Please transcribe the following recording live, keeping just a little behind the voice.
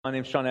My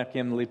name's Sean Epke.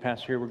 I'm the lead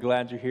pastor here. We're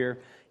glad you're here.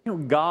 You know,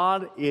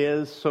 God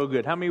is so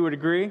good. How many would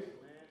agree?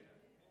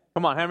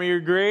 Come on, how many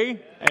agree?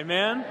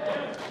 Amen?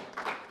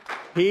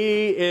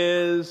 He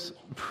is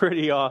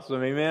pretty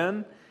awesome.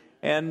 Amen?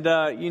 And,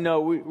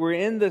 we're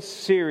in this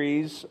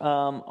series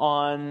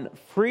on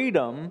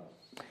freedom.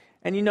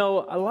 And, a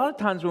lot of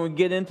times when we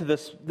get into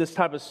this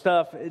type of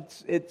stuff,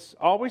 it's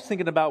always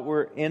thinking about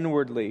we're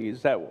inwardly.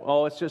 Is that,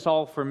 it's just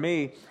all for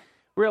me.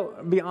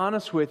 Be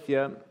honest with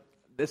you,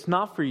 it's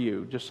not for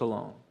you just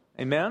alone.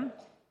 Amen?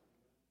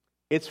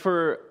 It's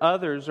for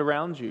others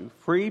around you.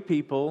 Free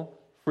people,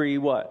 free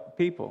what?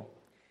 People.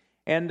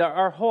 And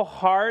our whole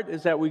heart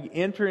is that we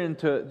enter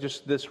into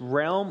just this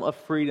realm of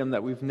freedom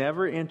that we've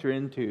never entered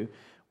into,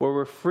 where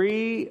we're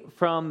free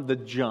from the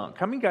junk.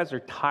 How many of you guys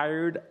are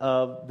tired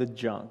of the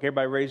junk?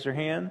 Everybody raise their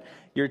hand.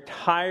 You're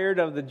tired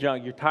of the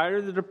junk. You're tired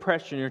of the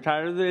depression. You're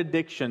tired of the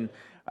addiction.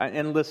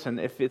 And listen,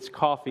 if it's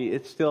coffee,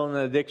 it's still an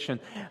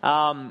addiction.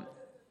 Come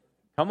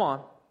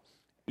on.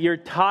 You're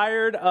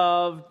tired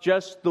of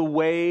just the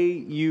way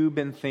you've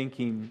been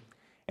thinking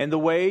and the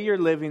way you're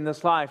living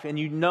this life. And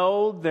you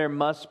know there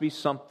must be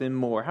something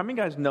more. How many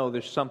guys know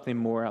there's something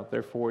more out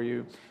there for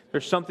you?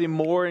 There's something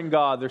more in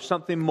God. There's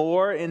something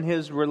more in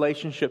His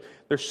relationship.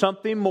 There's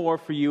something more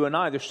for you and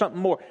I. There's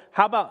something more.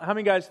 How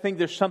many guys think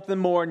there's something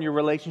more in your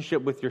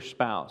relationship with your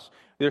spouse?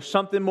 There's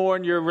something more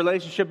in your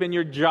relationship in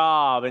your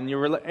job and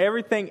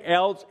everything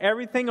else,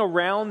 everything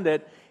around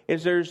it.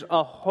 There's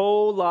a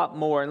whole lot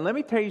more. And let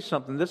me tell you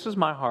something. This is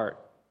my heart.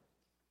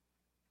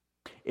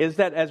 Is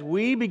that as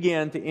we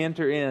begin to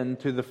enter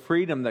into the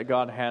freedom that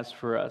God has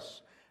for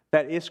us,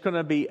 that it's going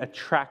to be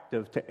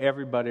attractive to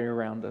everybody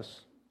around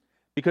us.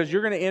 Because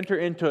you're going to enter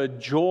into a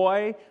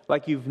joy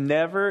like you've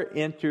never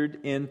entered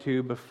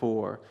into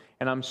before.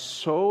 And I'm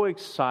so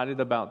excited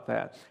about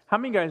that. How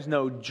many guys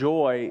know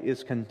joy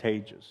is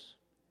contagious?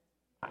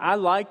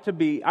 I'd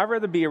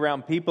rather be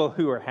around people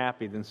who are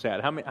happy than sad.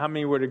 How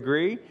many would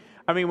agree?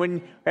 I mean,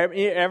 when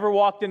you ever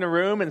walked in a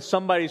room and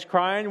somebody's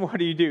crying, what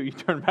do? You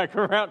turn back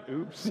around.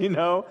 Oops,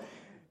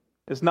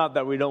 It's not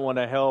that we don't want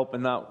to help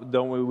and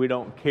we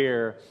don't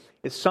care.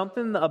 It's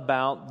something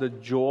about the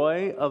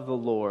joy of the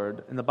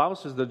Lord. And the Bible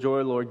says the joy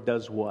of the Lord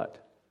does what?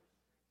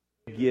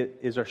 It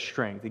is our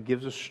strength. It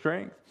gives us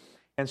strength.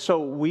 And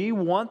so we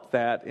want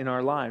that in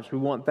our lives. We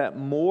want that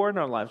more in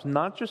our lives,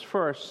 not just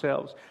for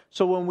ourselves.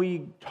 So when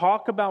we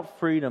talk about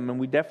freedom, and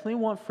we definitely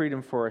want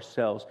freedom for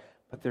ourselves,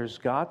 but there's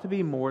got to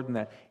be more than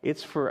that.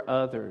 It's for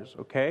others,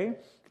 okay?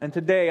 And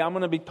today I'm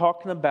going to be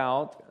talking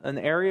about an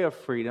area of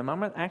freedom. I'm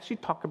going to actually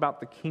talk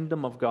about the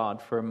kingdom of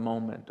God for a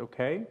moment,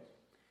 okay?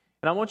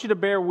 And I want you to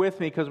bear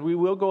with me because we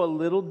will go a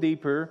little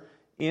deeper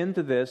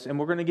into this, and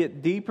we're going to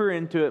get deeper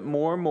into it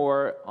more and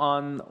more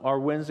on our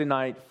Wednesday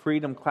night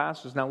freedom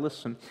classes. Now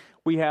listen,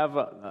 we have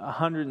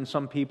 100 and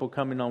some people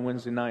coming on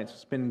Wednesday nights.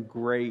 It's been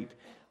great.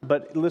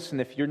 But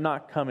listen, if you're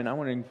not coming, I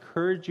want to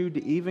encourage you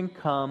to even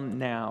come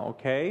now,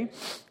 okay?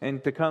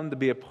 And to come to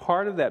be a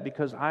part of that,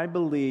 because I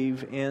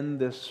believe in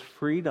this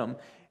freedom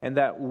and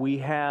that we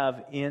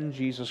have in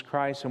Jesus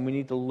Christ, and we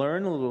need to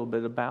learn a little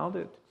bit about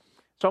it.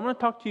 So I'm going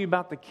to talk to you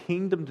about the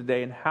kingdom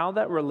today and how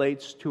that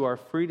relates to our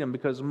freedom,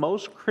 because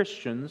most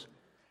Christians,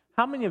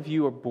 how many of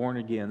you are born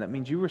again? That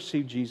means you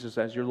received Jesus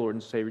as your Lord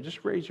and Savior.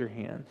 Just raise your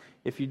hand.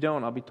 If you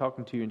don't, I'll be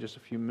talking to you in just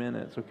a few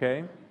minutes,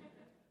 okay?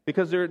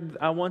 Because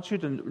I want you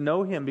to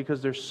know Him,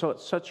 because there's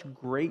such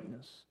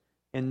greatness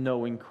in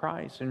knowing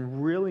Christ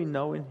and really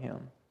knowing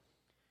Him.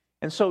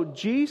 And so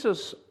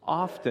Jesus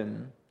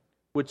often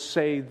would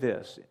say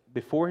this.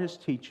 Before His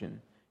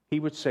teaching, He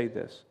would say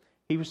this.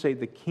 He would say,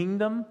 the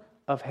kingdom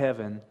of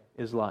heaven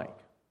is like.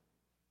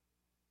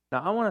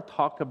 Now, I want to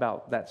talk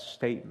about that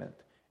statement.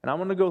 And I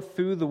want to go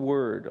through the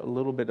word a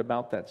little bit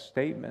about that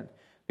statement,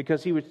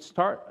 because He would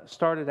start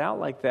it out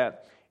like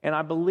that. And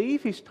I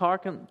believe He's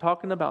talking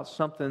about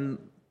something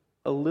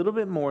a little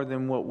bit more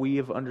than what we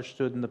have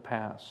understood in the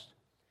past.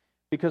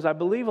 Because I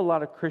believe a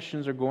lot of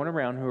Christians are going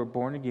around who are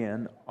born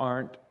again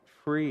aren't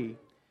free.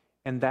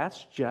 And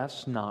that's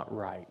just not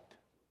right.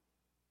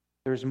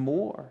 There's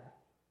more.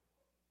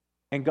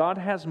 And God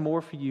has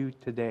more for you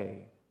today.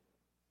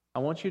 I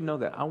want you to know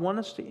that. I want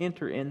us to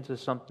enter into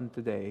something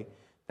today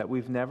that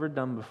we've never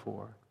done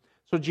before.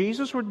 So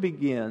Jesus would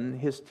begin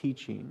His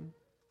teaching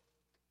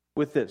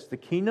with this. The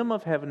kingdom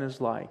of heaven is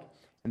like.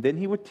 And then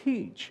He would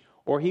teach,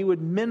 or He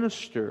would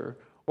minister,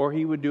 or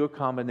He would do a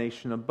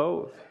combination of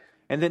both.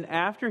 And then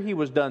after He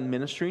was done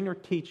ministering or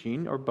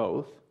teaching, or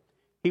both,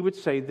 He would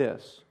say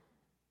this.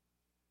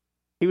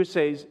 He would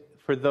say,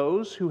 for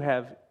those who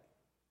have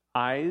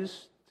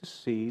eyes to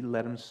see,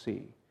 let them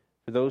see.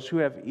 For those who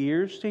have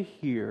ears to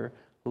hear,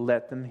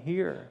 let them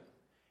hear.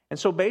 And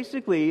so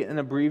basically, an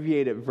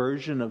abbreviated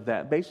version of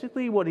that,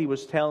 basically what He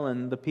was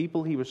telling the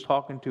people He was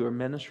talking to or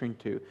ministering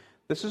to,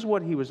 this is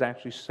what He was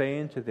actually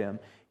saying to them.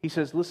 He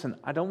says, listen,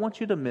 I don't want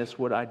you to miss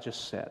what I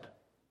just said.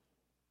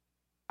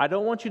 I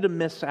don't want you to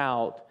miss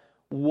out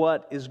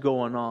what is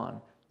going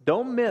on.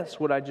 Don't miss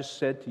what I just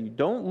said to you.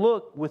 Don't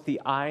look with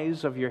the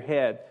eyes of your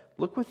head.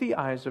 Look with the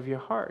eyes of your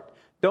heart.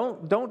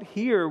 Don't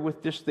hear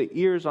with just the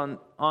ears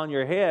on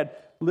your head.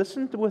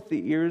 Listen with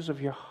the ears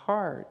of your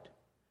heart.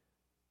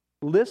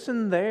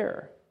 Listen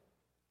there.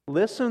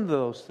 Listen to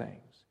those things.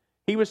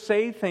 He would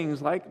say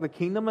things like the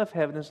kingdom of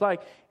heaven is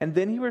like, and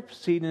then he would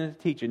proceed into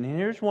teaching. And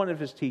here's one of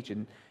his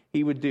teaching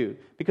he would do.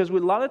 Because a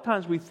lot of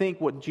times we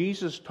think what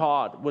Jesus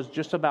taught was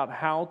just about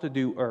how to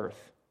do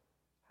earth,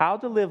 how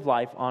to live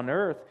life on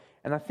earth.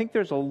 And I think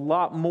there's a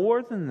lot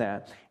more than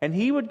that. And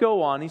he would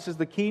go on, he says,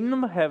 the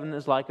kingdom of heaven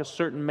is like a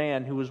certain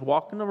man who was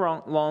walking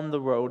along the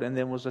road and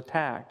then was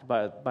attacked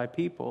by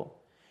people.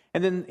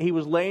 And then he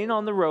was laying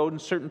on the road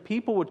and certain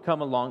people would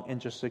come along and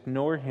just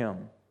ignore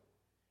him.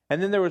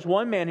 And then there was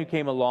one man who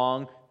came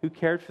along who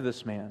cared for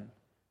this man,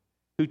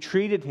 who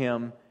treated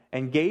him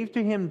and gave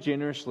to him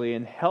generously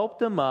and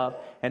helped him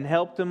up and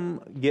helped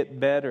him get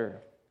better.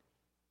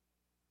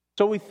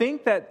 So we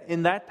think that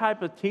in that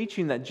type of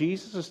teaching that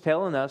Jesus is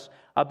telling us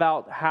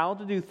about how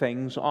to do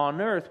things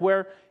on earth,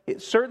 where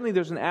certainly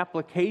there's an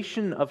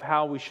application of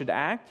how we should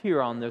act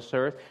here on this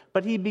earth,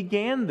 but he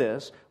began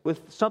this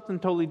with something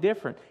totally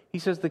different. He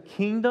says the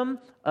kingdom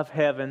of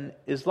heaven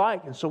is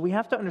like. And so we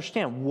have to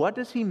understand, what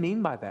does he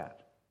mean by that?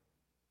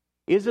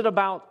 Is it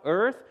about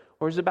earth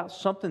or is it about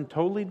something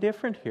totally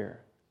different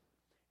here?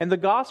 And the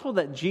gospel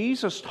that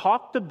Jesus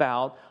talked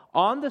about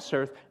on this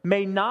earth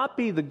may not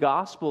be the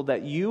gospel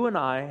that you and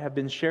I have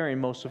been sharing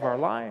most of our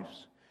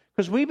lives.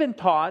 Because we've been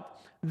taught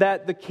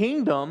that the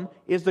kingdom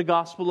is the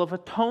gospel of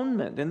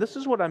atonement. And this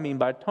is what I mean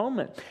by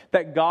atonement.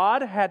 That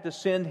God had to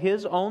send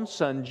His own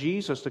Son,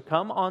 Jesus, to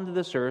come onto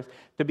this earth,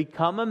 to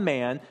become a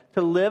man,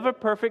 to live a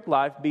perfect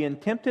life, being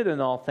tempted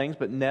in all things,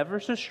 but never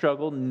to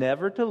struggle,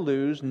 never to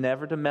lose,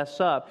 never to mess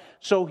up.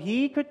 So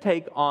He could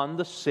take on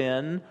the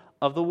sin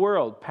of the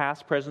world,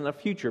 past, present, and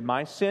future.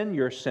 My sin,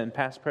 your sin,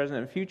 past, present,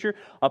 and future,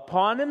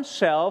 upon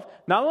Himself,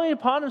 not only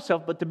upon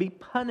Himself, but to be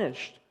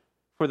punished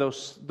for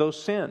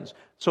those sins.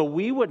 So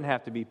we wouldn't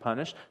have to be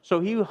punished. So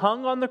He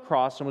hung on the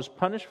cross and was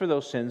punished for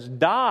those sins,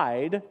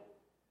 died,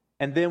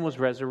 and then was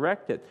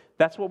resurrected.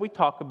 That's what we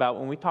talk about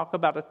when we talk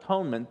about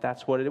atonement.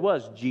 That's what it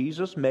was.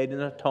 Jesus made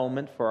an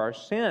atonement for our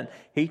sin.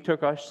 He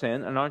took our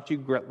sin, and aren't you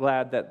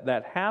glad that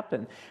that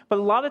happened? But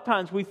a lot of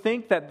times we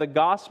think that the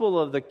gospel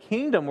of the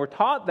kingdom, we're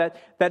taught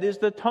that is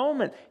the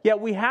atonement. Yet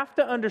we have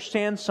to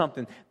understand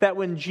something, that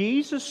when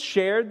Jesus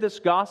shared this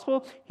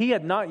gospel, He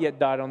had not yet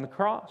died on the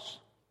cross.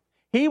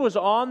 He was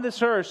on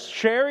this earth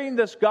sharing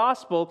this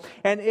gospel,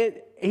 and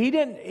he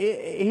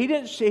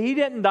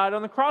didn't die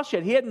on the cross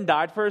yet. He hadn't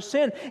died for his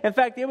sin. In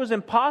fact, it was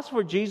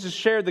impossible for Jesus to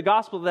share the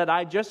gospel that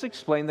I just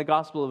explained, the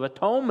gospel of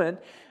atonement,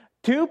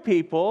 to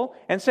people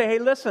and say, hey,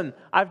 listen,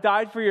 I've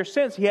died for your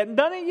sins. He hadn't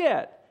done it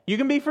yet. You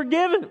can be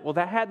forgiven. Well,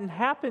 that hadn't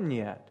happened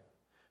yet.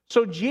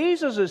 So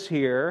Jesus is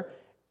here,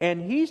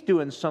 and He's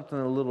doing something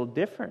a little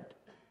different.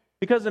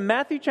 Because in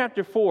Matthew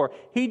chapter 4,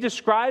 He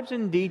describes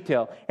in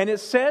detail, and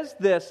it says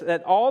this,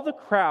 that all the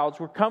crowds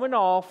were coming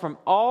from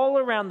all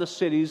around the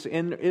cities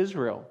in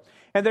Israel.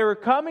 And they were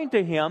coming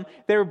to Him,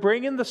 they were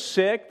bringing the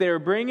sick, they were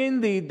bringing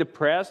the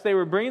depressed, they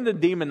were bringing the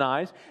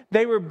demonized,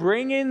 they were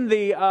bringing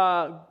the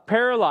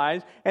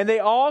paralyzed, and they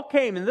all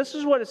came. And this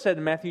is what it said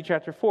in Matthew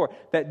chapter 4,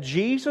 that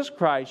Jesus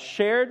Christ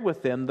shared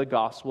with them the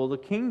gospel of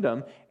the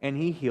kingdom, and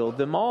He healed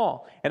them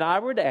all. And I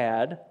would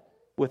add,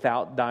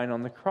 without dying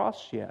on the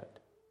cross yet.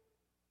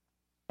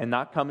 And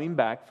not coming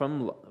back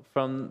from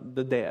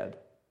the dead,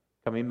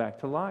 coming back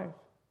to life.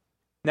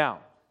 Now,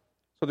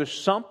 so there's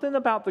something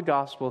about the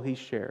gospel He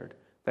shared,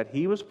 that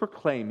He was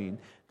proclaiming,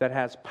 that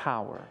has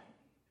power.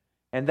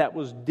 And that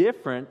was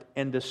different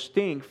and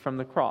distinct from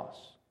the cross.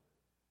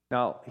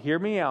 Now, hear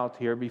me out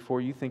here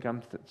before you think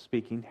I'm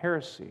speaking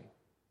heresy.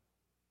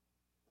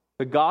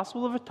 The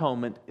gospel of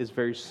atonement is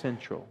very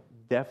central,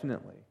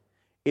 definitely.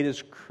 It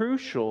is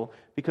crucial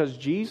because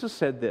Jesus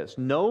said this,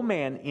 no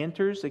man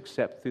enters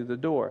except through the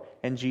door.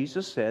 And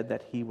Jesus said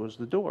that He was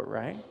the door,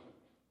 right?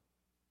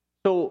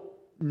 So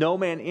no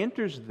man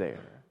enters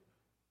there.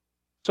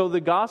 So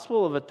the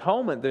gospel of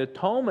atonement, the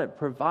atonement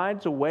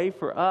provides a way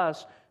for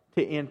us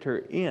to enter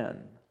in.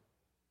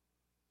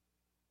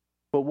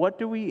 But what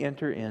do we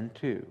enter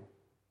into?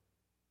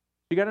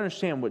 You got to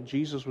understand what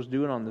Jesus was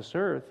doing on this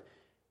earth,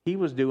 He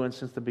was doing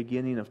since the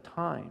beginning of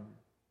time.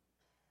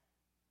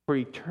 For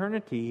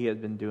eternity, He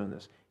had been doing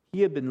this.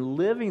 He had been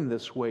living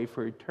this way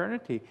for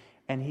eternity.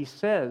 And He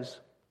says,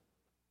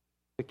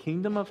 the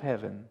kingdom of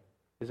heaven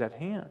is at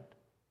hand.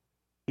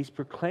 He's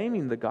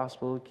proclaiming the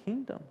gospel of the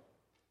kingdom.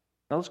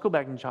 Now let's go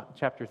back in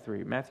chapter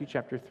 3, Matthew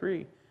chapter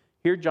 3.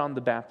 Here John the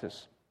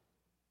Baptist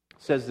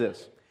says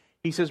this.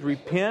 He says,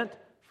 repent,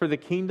 for the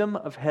kingdom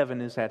of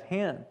heaven is at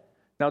hand.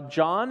 Now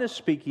John is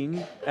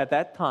speaking at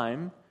that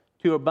time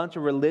to a bunch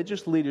of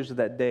religious leaders of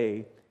that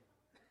day,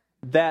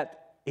 that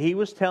he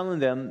was telling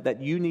them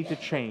that you need to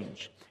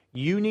change.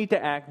 You need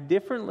to act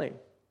differently.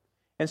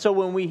 And so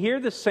when we hear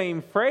the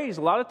same phrase,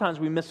 a lot of times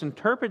we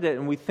misinterpret it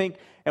and we think,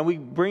 and we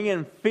bring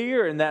in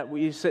fear in that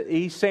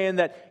He's saying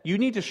that you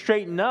need to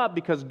straighten up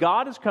because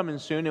God is coming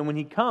soon, and when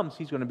He comes,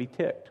 He's going to be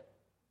ticked.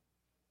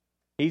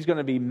 He's going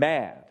to be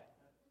mad.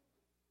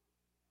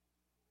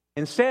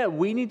 Instead,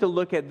 we need to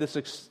look at the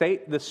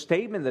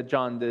statement that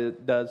John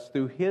does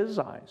through his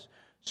eyes.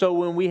 So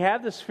when we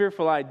have this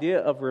fearful idea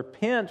of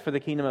repent, for the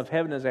kingdom of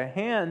heaven is at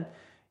hand,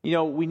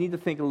 we need to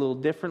think a little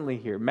differently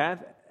here.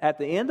 At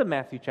the end of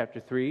Matthew chapter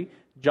 3,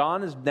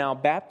 John is now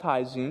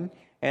baptizing,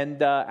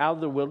 and out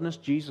of the wilderness,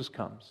 Jesus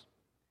comes.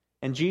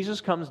 And Jesus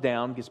comes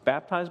down, gets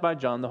baptized by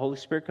John. The Holy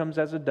Spirit comes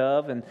as a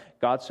dove, and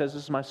God says,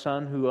 "This is my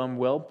son who I'm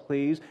well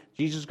pleased."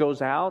 Jesus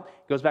goes out,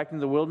 goes back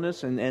into the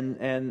wilderness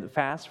and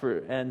fasts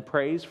and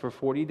prays for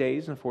 40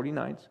 days and 40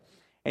 nights.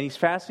 And he's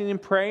fasting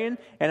and praying.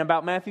 And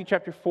about Matthew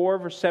chapter 4,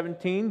 verse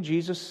 17,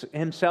 Jesus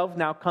himself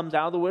now comes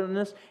out of the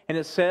wilderness. And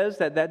it says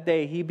that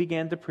day he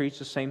began to preach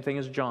the same thing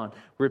as John.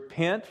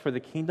 Repent, for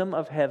the kingdom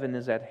of heaven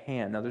is at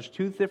hand. Now there's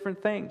two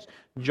different things.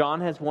 John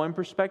has one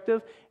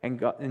perspective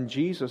and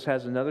Jesus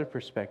has another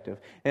perspective.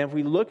 And if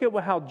we look at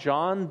how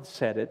John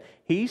said it,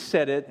 he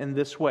said it in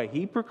this way.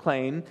 He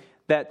proclaimed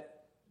that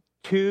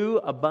to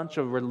a bunch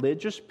of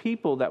religious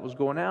people that was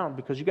going out,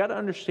 because you got to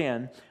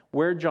understand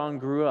where John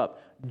grew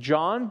up.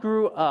 John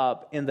grew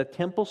up in the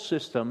temple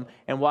system,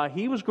 and while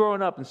he was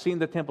growing up and seeing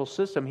the temple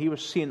system, he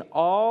was seeing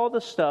all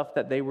the stuff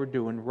that they were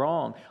doing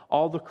wrong,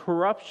 all the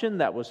corruption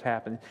that was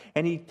happening.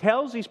 And he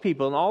tells these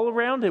people, and all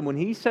around him, when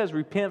he says,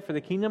 "Repent, for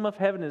the kingdom of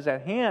heaven is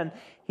at hand,"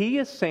 he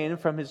is saying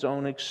from his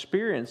own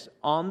experience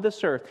on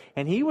this earth.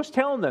 And he was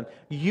telling them,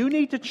 you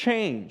need to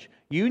change.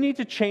 You need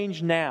to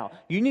change now.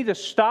 You need to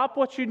stop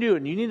what you're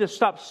doing. You need to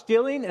stop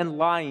stealing and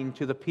lying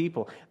to the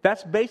people.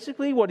 That's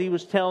basically what he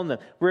was telling them.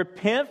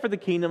 Repent, for the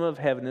kingdom of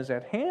heaven is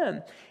at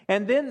hand.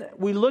 And then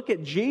we look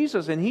at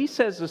Jesus, and he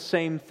says the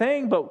same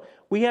thing, but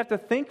we have to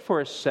think for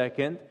a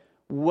second,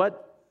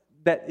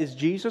 is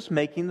Jesus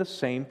making the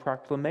same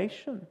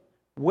proclamation?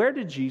 Where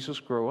did Jesus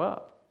grow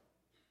up?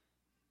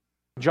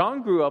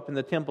 John grew up in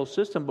the temple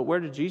system, but where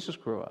did Jesus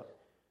grow up?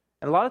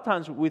 And a lot of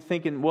times we're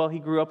thinking, well, he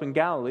grew up in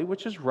Galilee,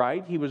 which is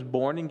right. He was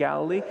born in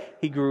Galilee.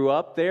 He grew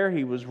up there.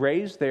 He was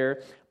raised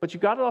there. But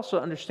you've got to also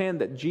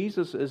understand that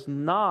Jesus is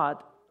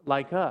not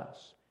like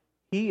us.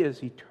 He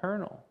is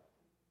eternal.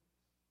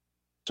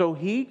 So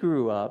he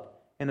grew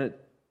up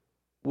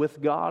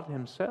with God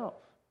himself.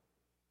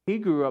 He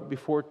grew up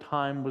before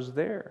time was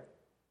there.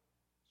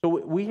 So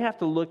we have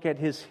to look at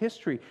his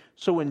history.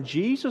 So when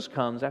Jesus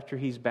comes after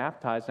he's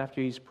baptized,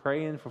 after he's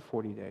praying for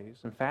 40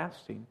 days and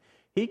fasting,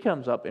 he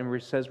comes up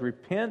and says,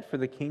 "Repent, for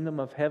the kingdom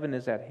of heaven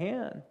is at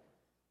hand."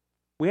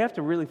 We have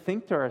to really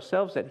think to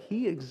ourselves that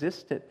he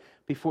existed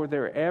before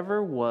there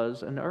ever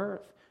was an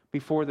earth,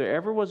 before there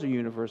ever was a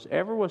universe,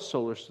 ever was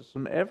solar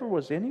system, ever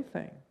was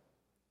anything.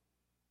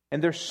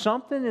 And there's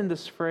something in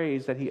this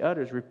phrase that he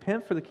utters,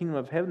 "Repent, for the kingdom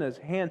of heaven is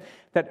at hand,"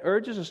 that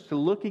urges us to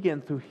look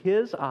again through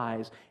his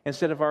eyes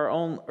instead of our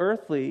own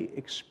earthly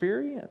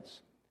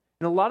experience.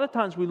 And a lot of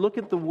times we look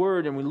at the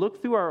word and we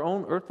look through our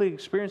own earthly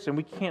experience, and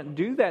we can't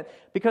do that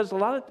because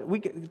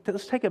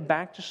let's take it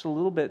back just a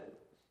little bit.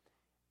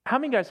 How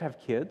many guys have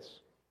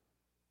kids?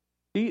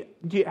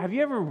 Have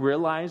you ever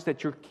realized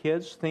that your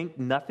kids think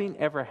nothing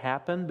ever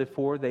happened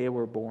before they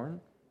were born?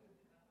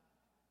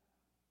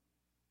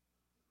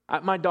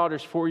 My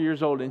daughter's 4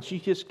 years old, and she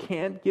just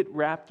can't get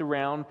wrapped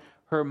around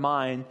her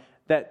mind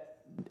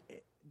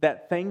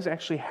that things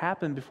actually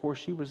happened before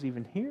she was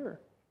even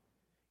here.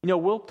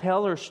 We'll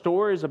tell her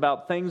stories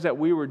about things that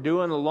we were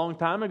doing a long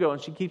time ago,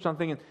 and she keeps on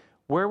thinking,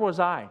 where was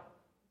I?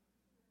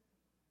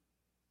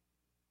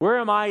 Where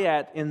am I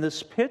at in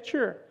this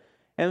picture?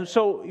 And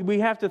so we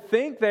have to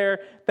think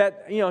there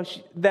that,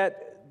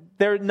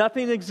 that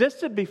nothing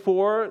existed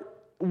before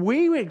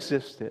we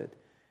existed.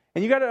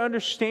 And you got to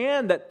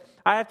understand that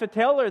I have to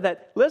tell her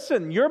that,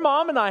 listen, your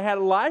mom and I had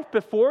a life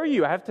before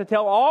you. I have to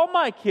tell all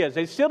my kids.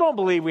 They still don't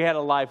believe we had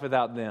a life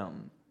without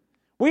them.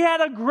 We had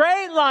a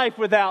great life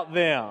without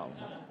them.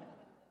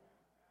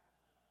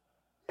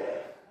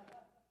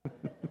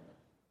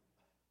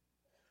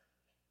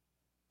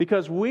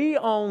 Because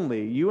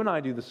you and I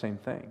do the same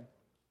thing.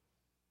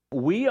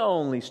 We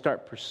only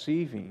start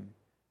perceiving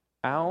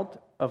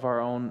out of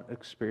our own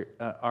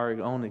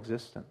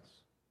existence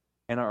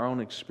and our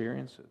own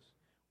experiences.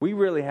 We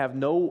really have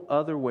no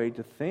other way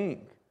to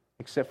think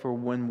except for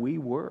when we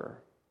were.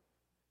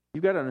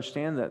 You've got to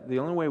understand that the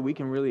only way we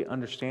can really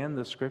understand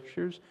the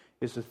Scriptures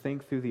is to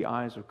think through the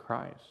eyes of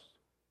Christ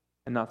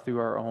and not through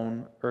our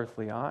own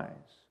earthly eyes.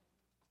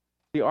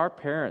 See, our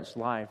parents'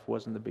 life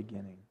wasn't the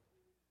beginning.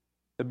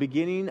 The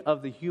beginning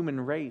of the human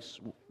race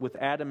with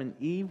Adam and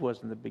Eve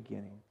wasn't the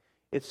beginning.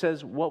 It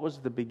says, what was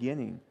the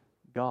beginning?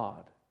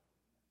 God.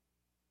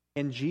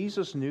 And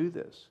Jesus knew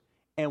this.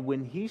 And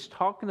when he's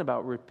talking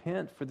about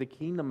repent, for the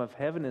kingdom of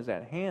heaven is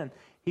at hand,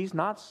 he's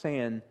not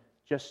saying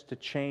just to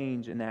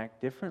change and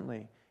act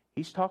differently.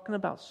 He's talking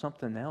about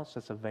something else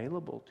that's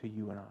available to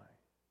you and I.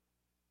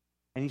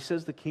 And he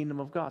says the kingdom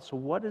of God. So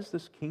what is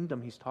this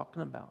kingdom he's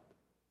talking about?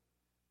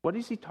 What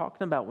is he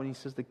talking about when he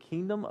says the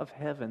kingdom of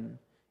heaven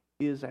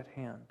is at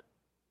hand?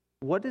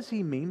 What does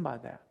he mean by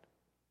that?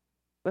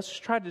 Let's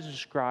just try to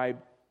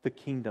describe the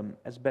kingdom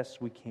as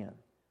best we can.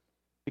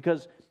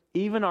 Because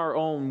even our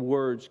own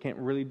words can't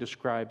really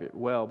describe it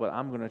well, but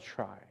I'm going to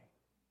try.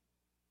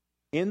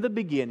 In the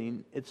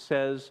beginning, it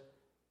says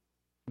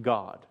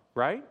God,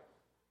 right?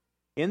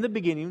 In the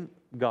beginning,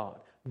 God.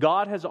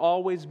 God has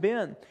always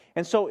been.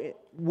 And so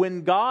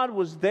when God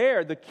was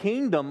there, the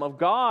kingdom of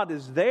God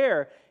is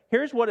there.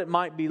 Here's what it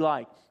might be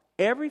like.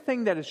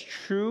 Everything that is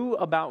true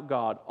about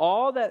God,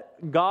 all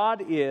that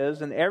God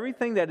is and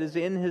everything that is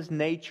in His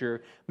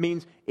nature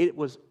means it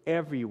was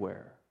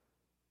everywhere.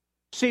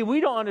 See,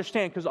 we don't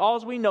understand because all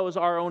we know is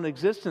our own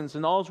existence,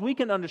 and all we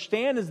can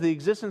understand is the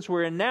existence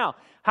we're in now.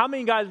 How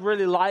many guys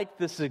really like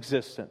this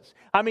existence?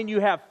 I mean, you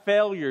have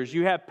failures,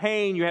 you have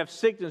pain, you have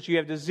sickness, you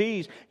have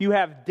disease, you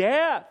have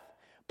death.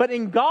 But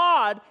in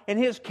God, in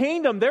His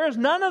kingdom, there is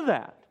none of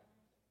that.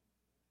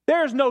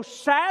 There is no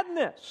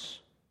sadness.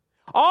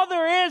 All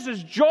there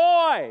is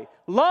joy,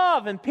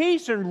 love, and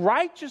peace and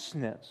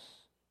righteousness.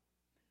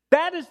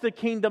 That is the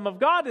kingdom of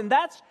God, and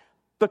that's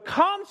the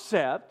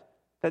concept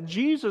that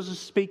Jesus is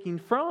speaking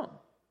from.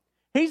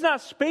 He's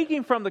not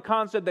speaking from the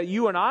concept that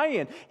you and I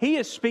in. He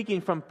is speaking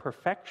from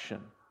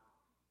perfection.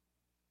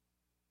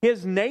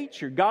 His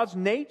nature, God's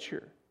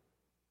nature.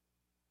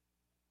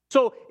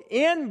 So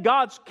in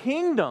God's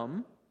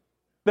kingdom,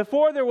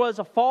 before there was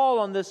a fall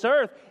on this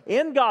earth,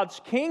 in God's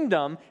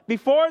kingdom,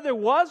 before there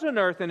was an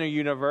earth and a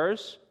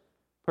universe,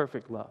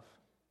 perfect love,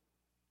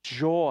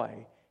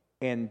 joy,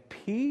 and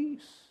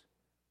peace.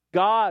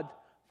 God's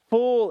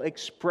full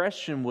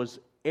expression was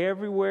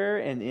everywhere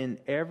and in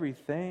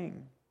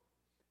everything.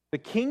 The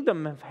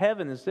kingdom of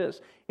heaven is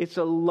this. It's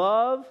a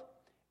love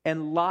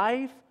and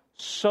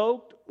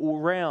life-soaked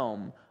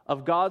realm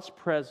of God's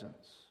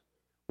presence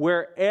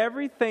where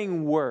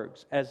everything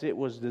works as it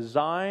was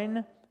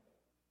designed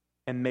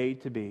and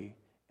made to be,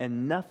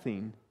 and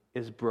nothing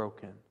is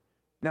broken.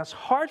 Now, it's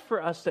hard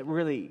for us to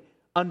really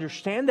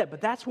understand that,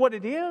 but that's what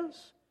it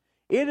is.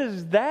 It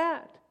is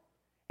that.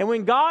 And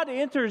when God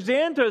enters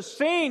into a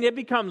scene, it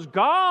becomes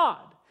God.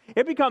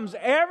 It becomes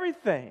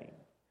everything.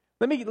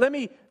 Let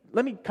me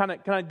kind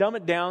of, can I dumb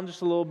it down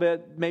just a little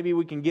bit? Maybe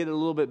we can get it a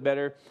little bit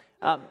better.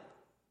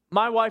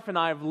 My wife and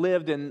I have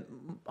lived in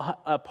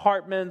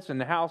apartments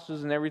and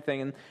houses and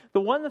everything. And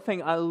the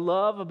thing I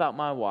love about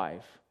my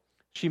wife,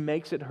 she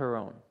makes it her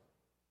own.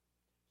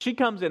 She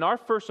comes in. Our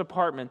first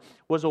apartment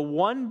was a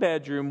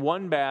 1-bedroom,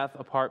 1-bath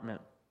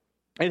apartment.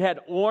 It had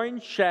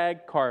orange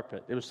shag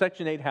carpet. It was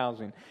Section 8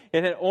 housing.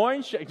 It had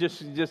orange.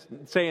 Just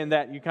saying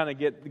that, you kind of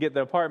get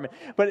the apartment.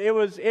 But it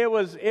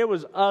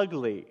was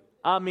ugly.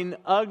 I mean,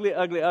 ugly.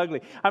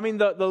 I mean,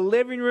 the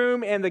living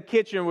room and the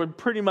kitchen were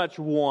pretty much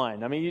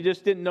one. I mean, you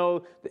just didn't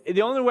know.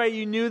 The only way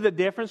you knew the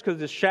difference because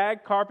the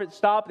shag carpet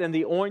stopped and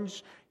the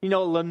orange,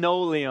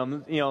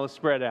 linoleum,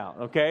 spread out.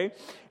 Okay,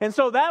 and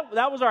so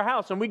that was our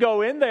house, and we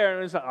go in there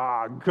and it's like,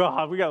 oh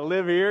God, we got to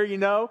live here,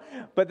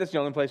 But that's the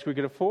only place we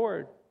could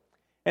afford.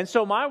 And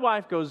so my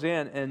wife goes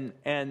in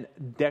and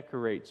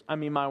decorates. I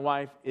mean, my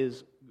wife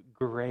is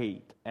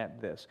great at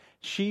this.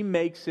 She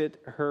makes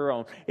it her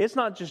own. It's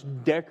not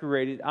just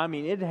decorated. I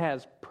mean, it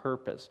has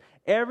purpose.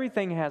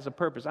 Everything has a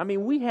purpose. I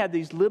mean, we had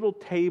these little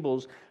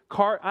tables.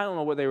 I don't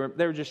know what they were.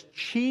 They were just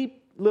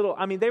cheap little.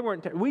 I mean, they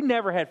weren't. We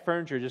never had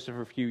furniture just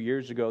a few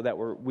years ago that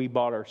we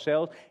bought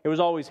ourselves. It was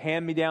always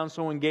hand me down.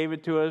 Someone gave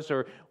it to us,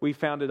 or we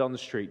found it on the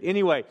street.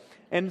 Anyway,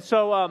 and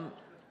so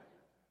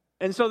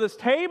this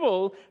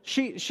table,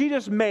 she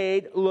just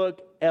made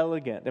look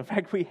elegant. In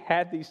fact, we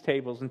had these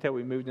tables until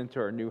we moved into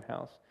our new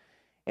house.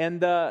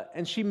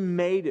 And she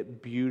made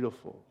it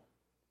beautiful.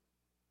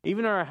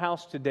 Even in our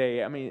house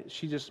today, I mean,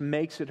 she just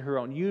makes it her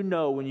own.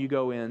 When you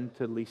go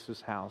into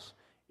Lisa's house,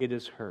 it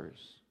is hers.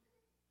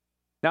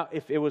 Now,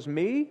 if it was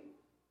me,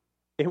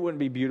 it wouldn't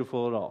be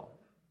beautiful at all.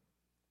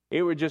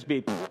 It would just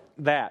be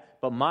that.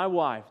 But my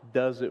wife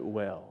does it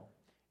well.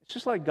 It's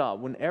just like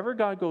God. Whenever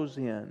God goes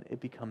in, it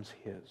becomes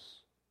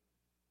His.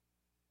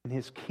 And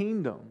His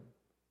kingdom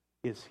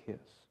is His.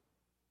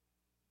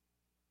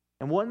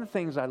 And one of the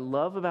things I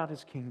love about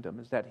His kingdom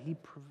is that He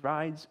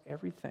provides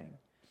everything.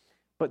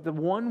 But the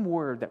one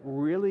word that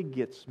really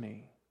gets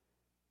me,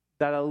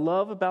 that I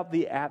love about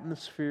the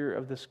atmosphere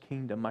of this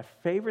kingdom, my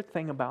favorite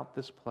thing about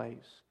this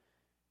place,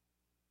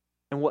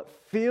 and what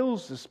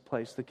fills this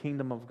place, the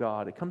kingdom of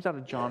God, it comes out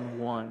of John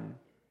 1.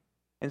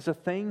 And it's a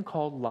thing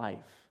called life.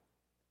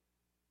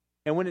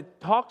 And when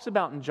it talks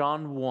about in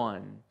John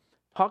 1,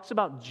 talks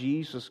about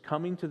Jesus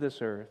coming to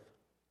this earth,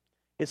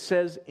 it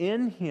says,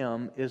 in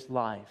Him is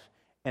life.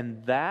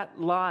 And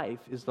that life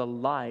is the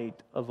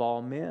light of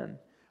all men.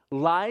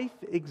 Life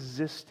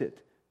existed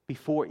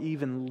before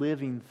even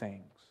living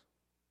things.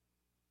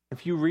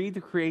 If you read the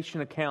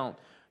creation account,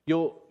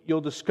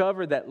 you'll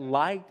discover that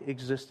light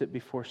existed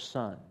before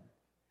sun.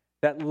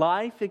 That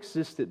life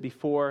existed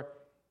before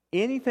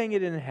anything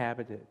it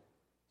inhabited.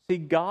 See,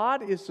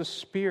 God is the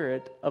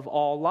spirit of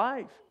all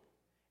life.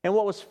 And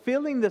what was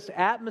filling this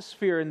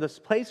atmosphere in this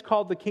place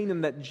called the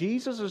kingdom that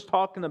Jesus is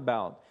talking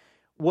about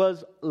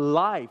was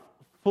life.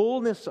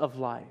 Fullness of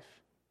life.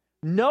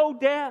 No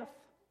death.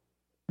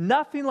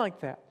 Nothing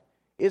like that.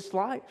 It's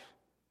life.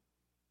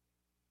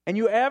 And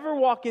you ever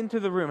walk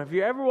into the room, have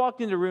you ever walked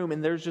into a room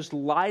and there's just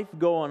life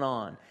going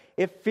on?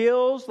 It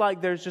feels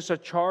like there's just a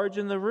charge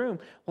in the room.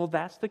 Well,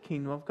 that's the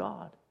kingdom of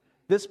God.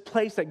 This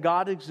place that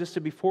God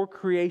existed before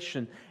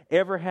creation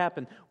ever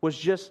happened was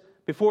just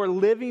before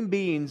living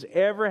beings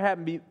ever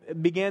happened,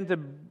 began to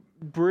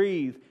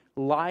breathe,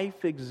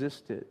 life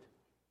existed.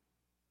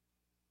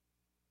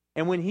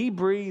 And when He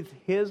breathed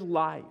His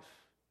life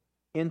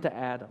into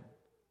Adam,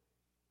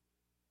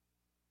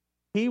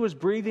 He was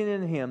breathing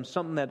in him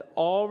something that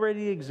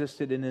already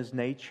existed in his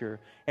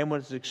nature and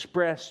was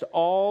expressed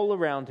all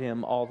around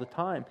him all the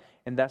time.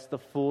 And that's the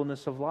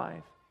fullness of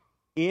life.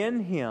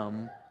 In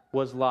Him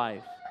was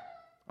life.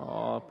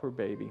 Oh, poor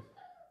baby.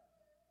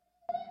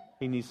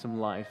 He needs some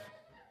life.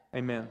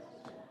 Amen.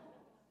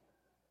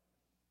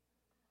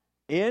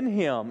 In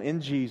Him, in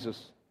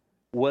Jesus,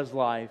 was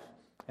life.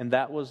 And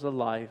that was the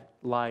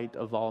light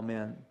of all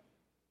men.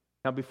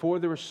 Now, before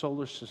there was a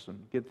solar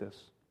system, get this.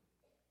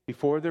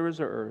 Before there was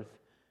an earth,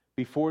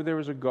 before there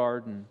was a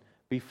garden,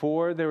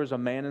 before there was a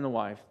man and a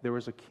wife, there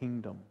was a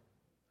kingdom.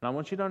 And I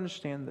want you to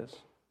understand this.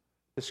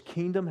 This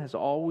kingdom has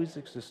always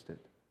existed.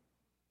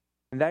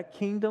 And that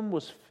kingdom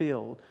was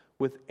filled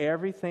with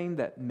everything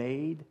that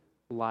made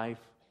life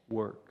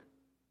work.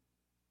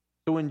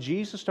 So when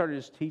Jesus started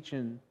His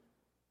teaching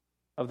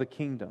of the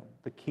kingdom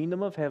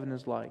of heaven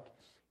is like,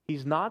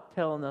 He's not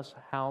telling us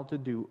how to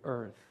do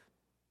earth.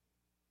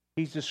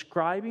 He's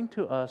describing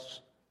to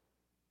us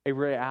a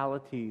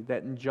reality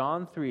that in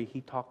John 3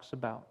 He talks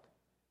about.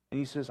 And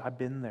He says, I've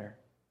been there.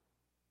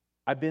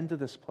 I've been to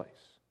this place.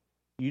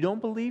 You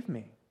don't believe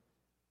me,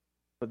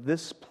 but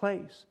this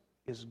place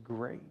is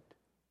great.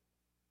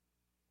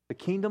 The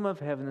kingdom of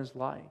heaven is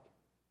like.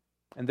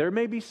 And there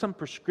may be some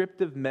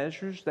prescriptive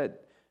measures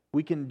that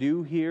we can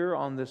do here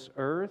on this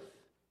earth,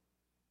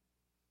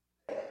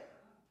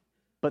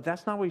 but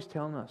that's not what He's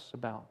telling us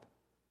about.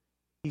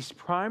 He's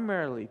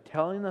primarily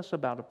telling us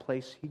about a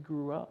place He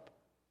grew up.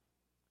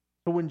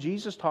 So when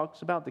Jesus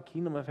talks about the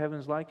kingdom of heaven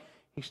is like,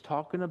 He's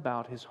talking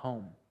about His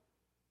home.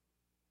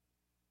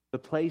 The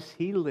place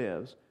He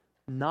lives,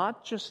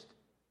 not just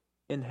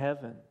in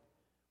heaven,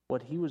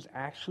 but He was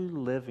actually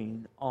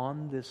living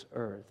on this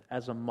earth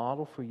as a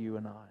model for you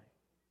and I.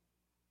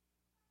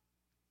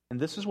 And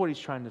this is what He's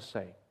trying to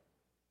say,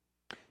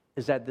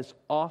 is that this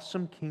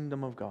awesome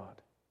kingdom of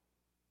God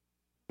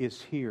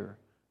is here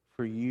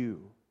for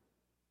you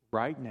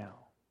right now.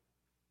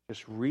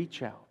 Just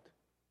reach out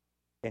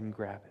and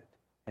grab it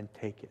and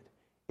take it.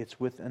 It's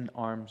within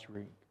arm's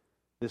reach.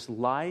 This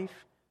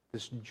life,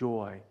 this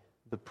joy,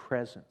 the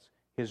presence,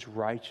 His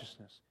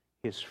righteousness,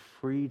 His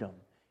freedom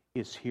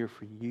is here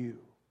for you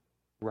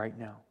right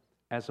now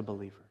as a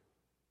believer.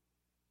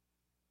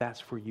 That's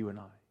for you and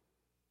I.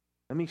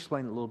 Let me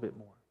explain it a little bit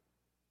more.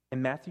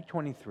 In Matthew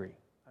 22,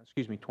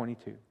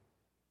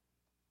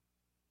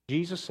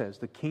 Jesus says,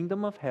 the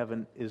kingdom of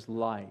heaven is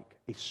like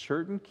a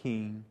certain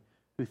king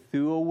who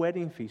threw a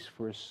wedding feast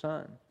for his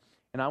son.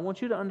 And I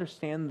want you to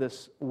understand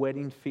this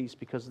wedding feast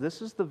because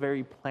this is the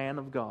very plan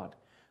of God.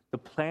 The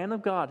plan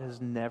of God has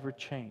never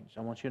changed.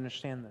 I want you to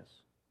understand this.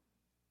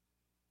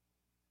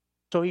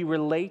 So He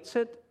relates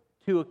it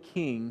to a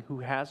king who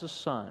has a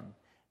son,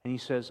 and He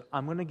says,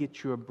 I'm going to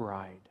get you a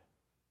bride.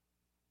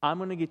 I'm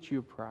going to get you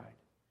a bride.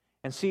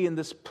 And see, in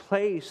this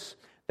place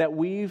that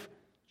we've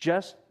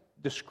just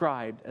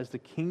described as the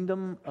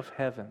kingdom of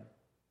heaven,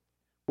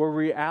 where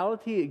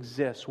reality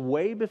exists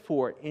way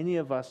before any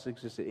of us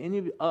existed,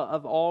 any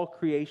of all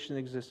creation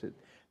existed,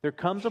 there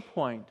comes a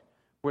point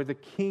where the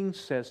king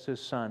says to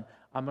his son,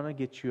 I'm going to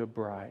get you a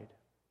bride.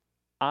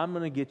 I'm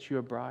going to get you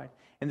a bride.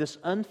 And this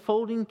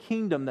unfolding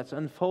kingdom that's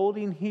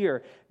unfolding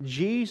here,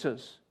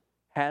 Jesus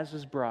has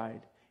His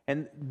bride.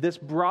 And this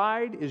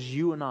bride is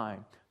you and I,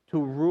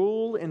 to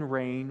rule and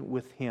reign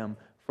with Him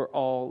for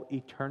all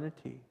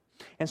eternity.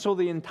 And so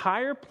the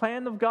entire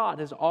plan of God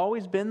has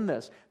always been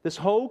this. This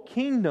whole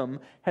kingdom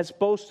has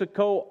supposed to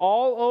go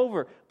all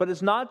over, but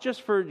it's not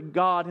just for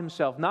God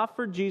Himself, not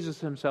for Jesus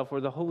Himself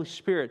or the Holy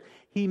Spirit.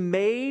 He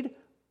made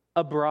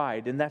a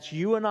bride, and that's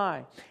you and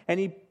I.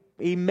 And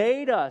He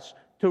made us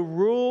to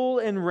rule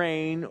and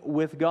reign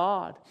with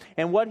God.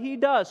 And what He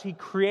does, He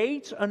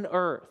creates an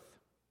earth.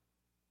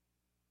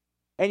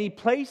 And He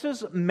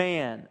places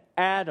man,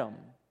 Adam,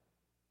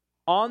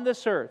 on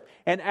this earth.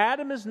 And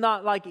Adam is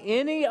not like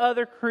any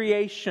other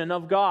creation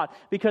of God,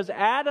 because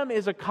Adam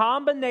is a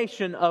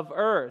combination of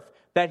earth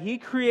that He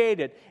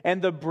created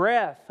and the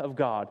breath of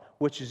God,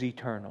 which is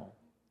eternal.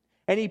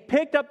 And He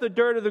picked up the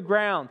dirt of the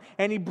ground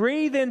and He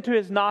breathed into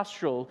his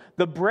nostril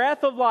the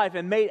breath of life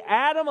and made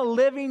Adam a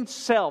living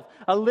self,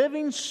 a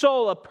living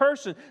soul, a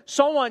person,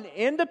 someone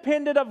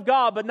independent of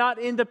God but not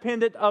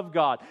independent of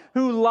God,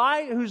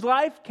 whose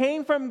life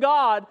came from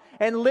God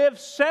and lived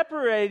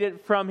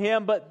separated from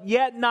Him but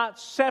yet not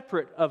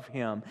separate of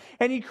Him.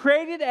 And He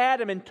created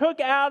Adam and took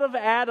out of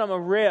Adam a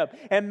rib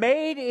and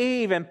made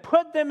Eve and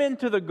put them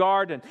into the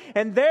garden.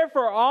 And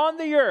therefore on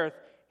the earth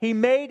He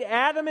made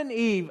Adam and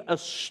Eve a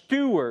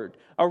steward,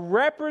 a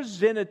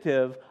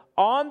representative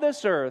on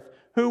this earth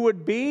who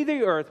would be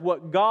the earth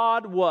what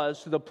God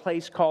was to the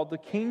place called the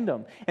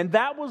kingdom. And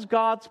that was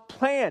God's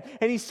plan.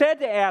 And He said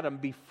to Adam,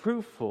 be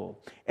fruitful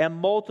and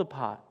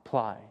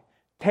multiply,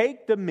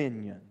 take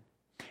dominion.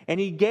 And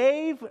He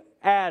gave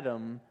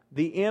Adam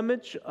the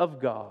image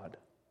of God,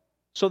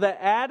 so that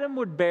Adam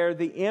would bear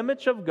the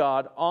image of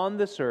God on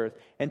this earth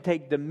and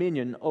take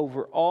dominion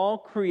over all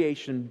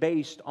creation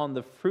based on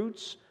the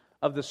fruits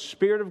of the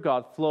Spirit of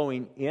God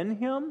flowing in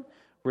him,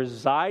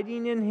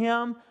 residing in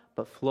him,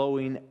 but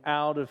flowing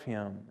out of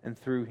him and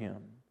through him.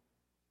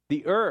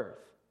 The earth,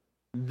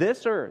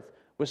 this earth,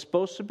 was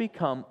supposed to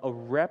become a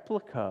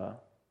replica,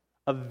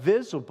 a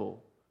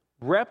visible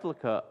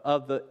replica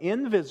of the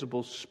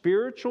invisible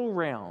spiritual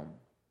realm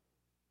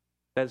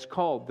that is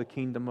called the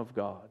kingdom of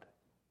God.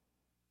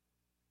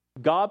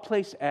 God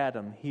placed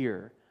Adam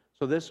here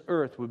so this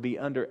earth would be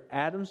under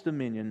Adam's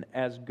dominion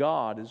as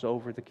God is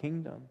over the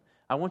kingdom.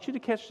 I want you to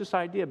catch this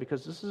idea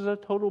because this is a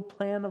total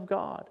plan of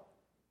God.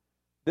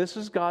 This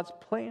is God's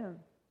plan.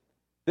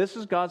 This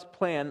is God's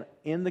plan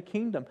in the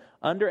kingdom.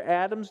 Under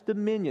Adam's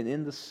dominion,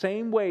 in the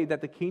same way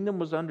that the kingdom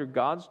was under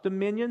God's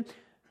dominion,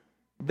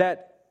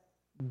 that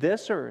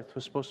this earth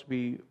was supposed to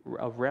be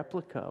a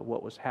replica of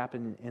what was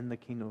happening in the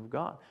kingdom of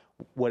God.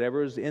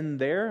 Whatever is in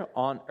there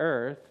on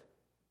earth,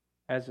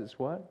 as it's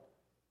what?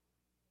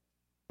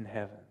 In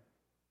heaven.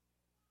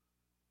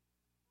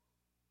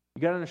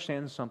 You got to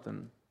understand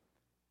something.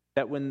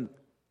 That when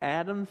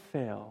Adam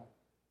fell,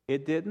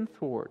 it didn't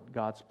thwart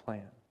God's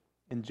plan.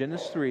 In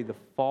Genesis 3, the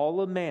fall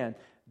of man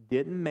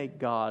didn't make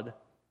God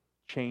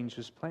change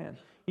his plan.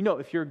 You know,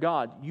 if you're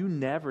God, you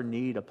never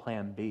need a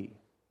plan B.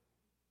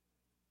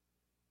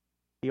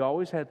 He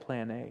always had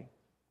plan A.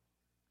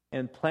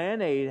 And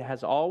plan A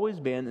has always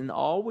been and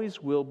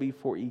always will be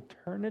for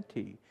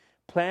eternity.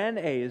 Plan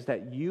A is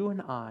that you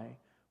and I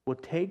will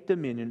take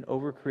dominion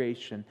over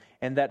creation,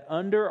 and that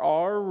under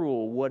our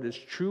rule, what is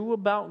true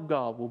about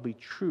God will be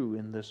true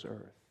in this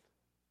earth.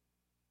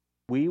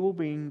 We will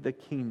bring the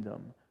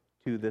kingdom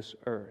to this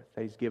earth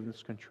that He's given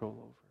us control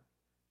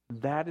over.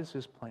 That is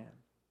His plan.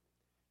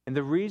 And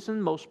the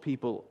reason most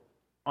people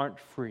aren't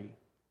free,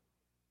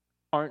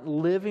 aren't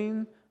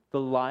living the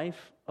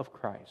life of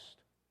Christ,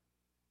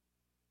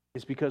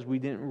 is because we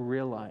didn't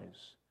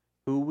realize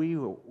who we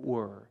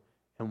were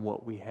and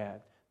what we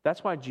had.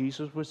 That's why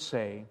Jesus would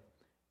say,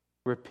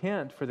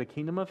 repent, for the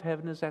kingdom of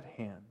heaven is at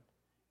hand.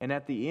 And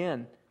at the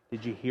end,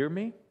 did you hear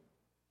me?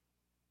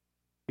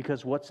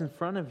 Because what's in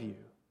front of you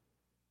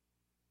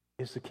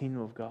is the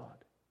kingdom of God.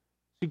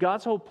 See,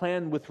 God's whole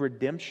plan with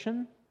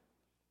redemption,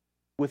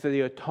 with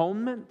the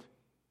atonement,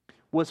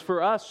 was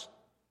for us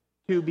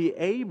to be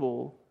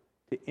able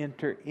to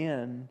enter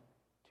in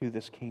to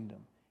this kingdom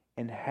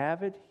and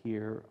have it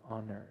here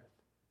on earth.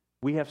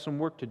 We have some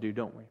work to do,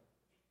 don't we?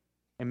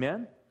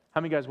 Amen?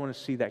 How many guys want to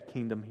see that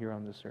kingdom here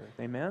on this earth?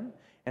 Amen?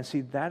 And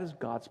see, that is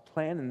God's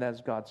plan and that is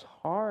God's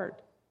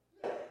heart.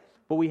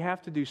 But we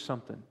have to do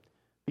something.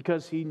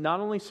 Because He not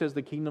only says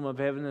the kingdom of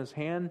heaven is at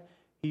hand,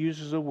 He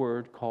uses a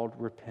word called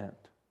repent.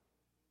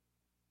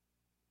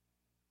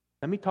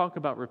 Let me talk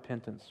about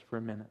repentance for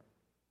a minute.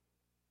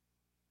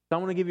 I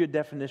want to give you a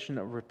definition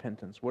of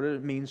repentance, what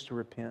it means to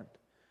repent.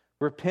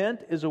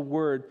 Repent is a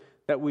word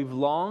that we've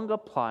long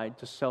applied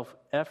to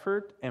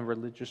self-effort and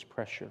religious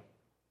pressure.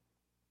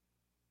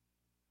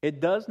 It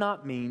does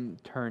not mean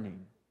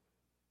turning.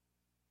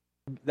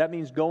 That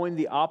means going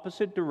the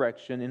opposite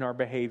direction in our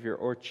behavior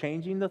or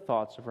changing the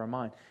thoughts of our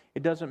mind.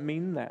 It doesn't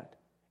mean that.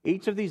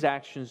 Each of these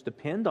actions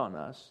depend on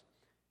us,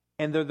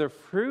 and they're the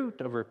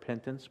fruit of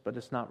repentance, but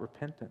it's not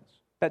repentance.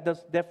 That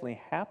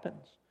definitely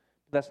happens,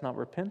 but that's not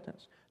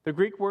repentance. The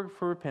Greek word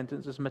for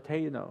repentance is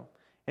metanoia,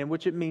 in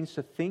which it means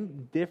to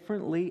think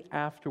differently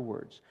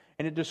afterwards.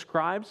 And it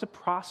describes the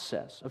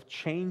process of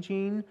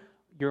changing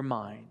your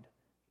mind.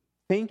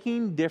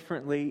 Thinking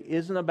differently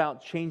isn't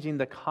about changing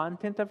the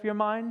content of your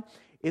mind.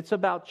 It's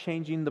about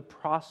changing the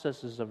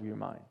processes of your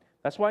mind.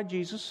 That's why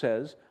Jesus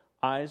says,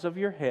 eyes of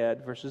your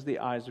head versus the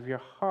eyes of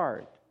your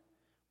heart.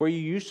 Where you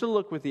used to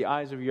look with the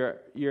eyes of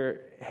your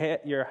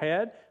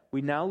head,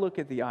 we now look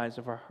at the eyes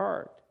of our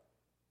heart.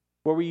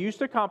 Where we used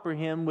to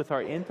comprehend with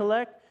our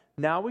intellect,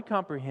 now we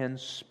comprehend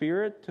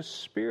spirit to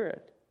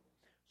spirit.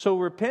 So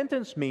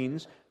repentance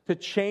means to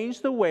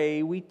change the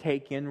way we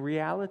take in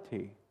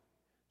reality.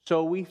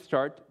 So we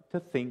start to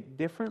think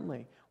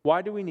differently.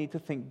 Why do we need to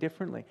think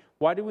differently?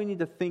 Why do we need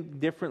to think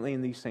differently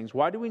in these things?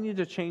 Why do we need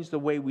to change the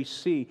way we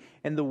see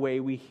and the way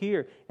we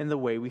hear and the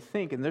way we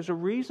think? And there's a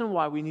reason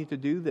why we need to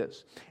do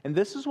this. And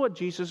this is what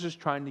Jesus is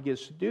trying to get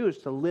us to do, is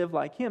to live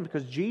like Him,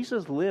 because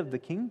Jesus lived the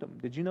kingdom.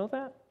 Did you know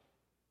that?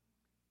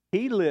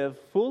 He lived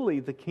fully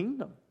the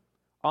kingdom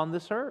on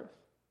this earth.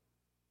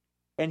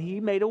 And He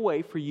made a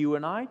way for you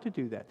and I to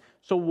do that.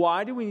 So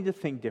why do we need to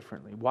think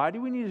differently? Why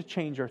do we need to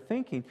change our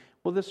thinking?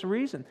 Well, this is the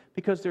reason.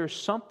 Because there's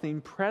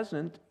something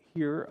present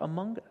here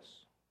among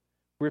us.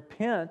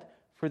 Repent,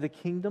 for the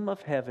kingdom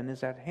of heaven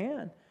is at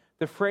hand.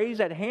 The phrase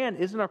at hand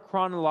isn't a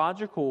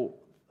chronological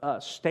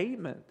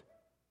statement.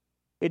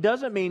 It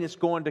doesn't mean it's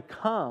going to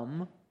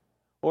come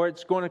or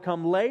it's going to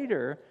come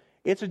later.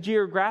 It's a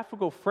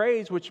geographical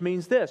phrase which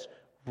means this: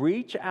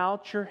 reach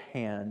out your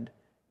hand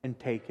and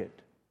take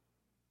it.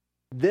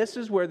 This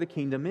is where the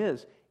kingdom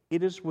is.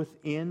 It is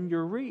within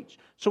your reach.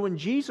 So when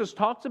Jesus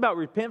talks about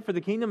repent, for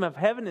the kingdom of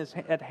heaven is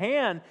at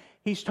hand,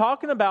 He's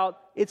talking about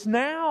it's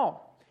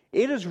now.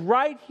 It is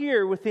right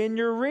here within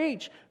your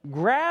reach.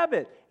 Grab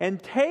it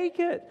and take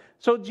it.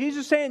 So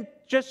Jesus is saying,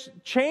 just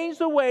change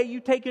the way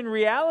you take in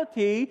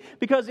reality,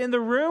 because in the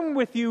room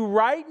with you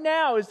right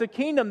now is the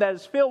kingdom that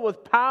is filled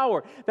with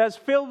power, that is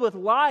filled with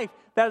life,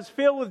 that is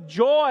filled with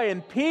joy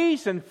and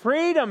peace and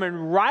freedom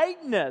and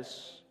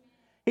rightness.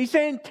 He's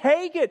saying,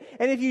 take it.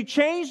 And if you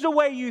change the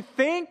way you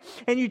think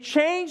and you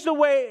change the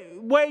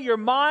way your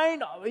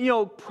mind,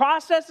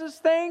 processes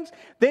things,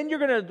 then you're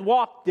going to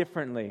walk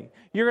differently.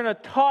 You're going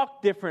to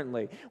talk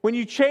differently. When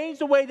you change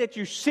the way that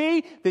you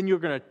see, then you're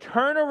going to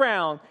turn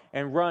around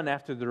and run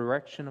after the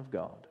direction of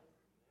God.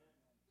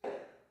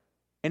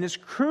 And it's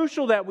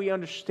crucial that we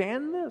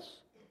understand this.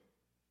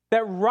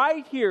 That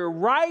right here,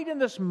 right in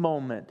this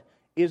moment,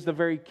 is the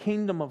very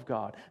kingdom of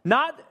God.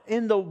 Not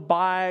in the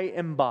by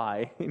and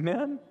by.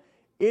 Amen?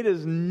 It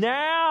is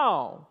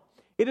now.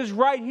 It is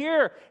right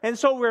here. And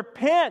so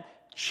repent.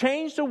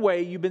 Change the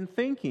way you've been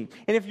thinking.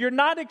 And if you're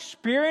not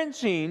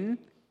experiencing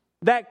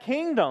that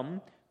kingdom,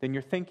 then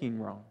you're thinking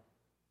wrong.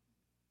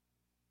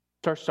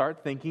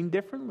 Start thinking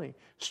differently.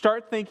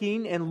 Start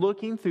thinking and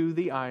looking through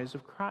the eyes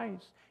of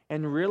Christ.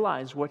 And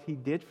realize what He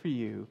did for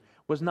you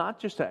was not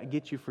just to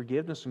get you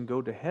forgiveness and go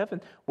to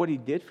heaven. What He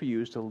did for you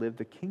is to live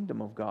the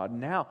kingdom of God.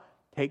 Now,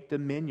 take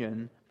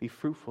dominion, be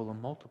fruitful,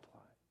 and multiply.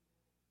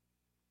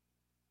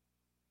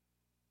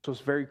 So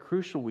it's very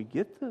crucial we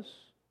get this.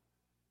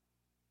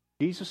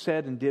 Jesus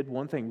said and did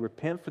one thing: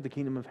 repent, for the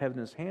kingdom of heaven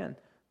is hand.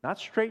 Not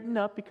straighten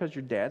up because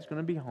your dad's going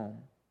to be home.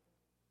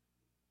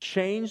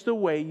 Change the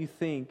way you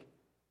think,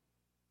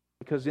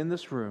 because in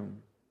this room,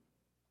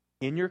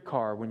 in your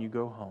car when you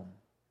go home,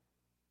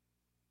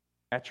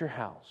 at your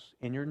house,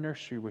 in your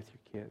nursery with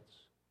your kids,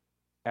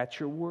 at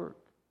your work,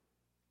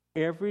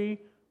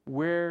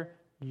 everywhere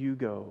you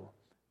go,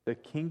 the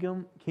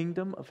kingdom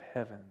of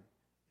heaven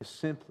is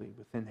simply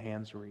within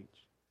hand's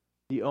reach.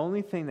 The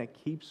only thing that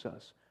keeps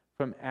us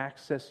from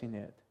accessing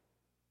it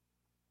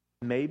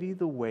may be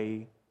the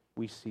way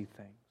we see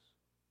things.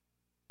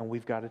 And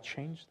we've got to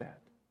change that.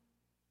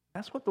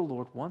 That's what the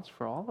Lord wants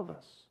for all of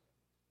us.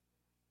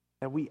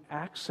 That we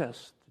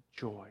access the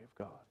joy of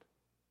God.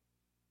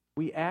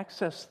 We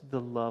access the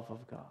love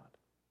of God.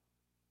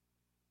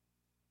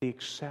 The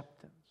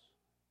acceptance,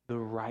 the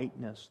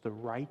rightness, the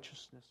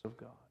righteousness of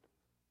God.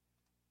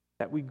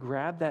 That we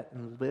grab that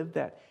and live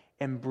that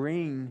and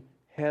bring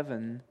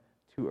heaven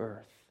to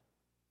earth.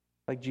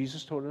 Like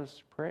Jesus told us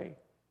to pray.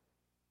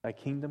 Thy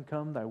kingdom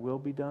come, thy will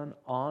be done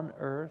on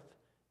earth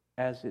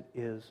as it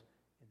is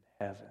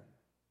in heaven.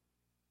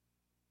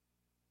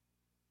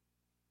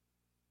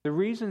 The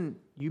reason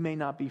you may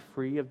not be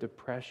free of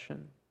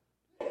depression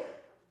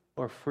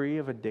or free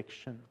of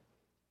addiction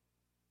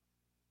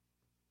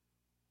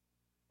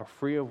or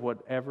free of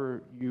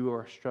whatever you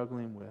are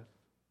struggling with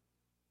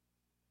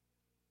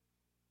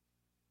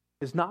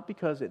is not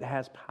because it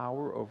has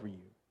power over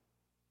you.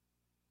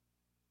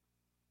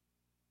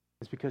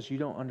 It's because you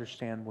don't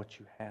understand what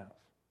you have.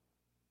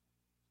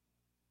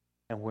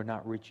 And we're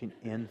not reaching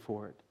in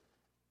for it,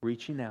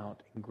 reaching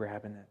out and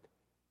grabbing it.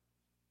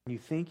 You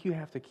think you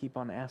have to keep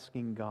on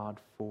asking God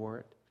for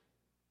it.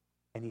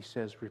 And He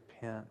says,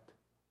 repent.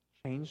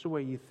 Change the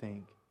way you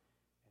think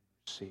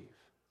and receive.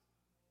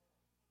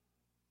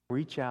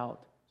 Reach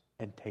out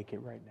and take it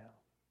right now.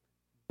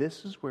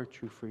 This is where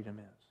true freedom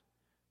is.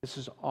 This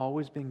has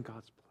always been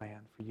God's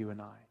plan for you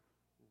and I,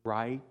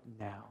 right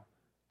now,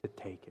 to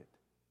take it.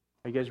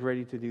 Are you guys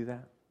ready to do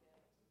that?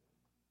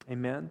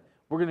 Amen?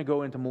 We're going to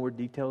go into more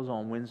details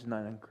on Wednesday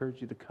night. I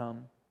encourage you to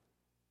come.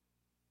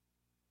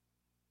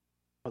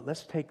 But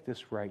let's take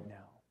this right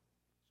now.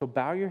 So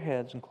bow your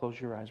heads and close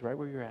your eyes right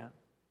where you're at.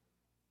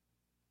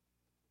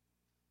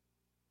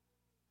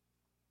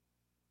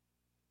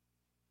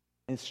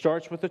 And it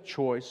starts with a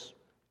choice.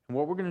 And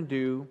what we're going to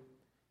do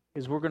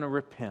is we're going to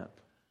repent.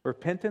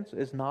 Repentance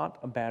is not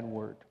a bad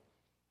word.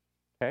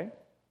 Okay?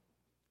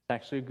 It's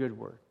actually a good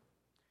word.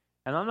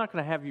 And I'm not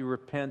going to have you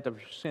repent of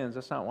your sins.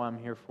 That's not what I'm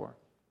here for.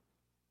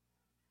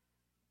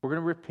 We're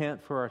going to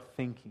repent for our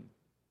thinking.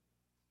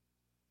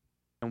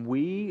 And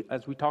we,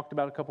 as we talked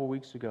about a couple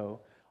weeks ago,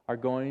 are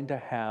going to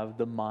have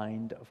the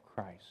mind of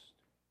Christ.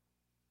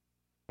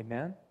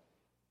 Amen?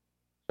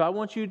 So I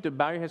want you to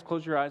bow your heads,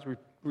 close your eyes,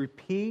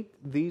 repeat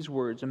these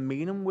words and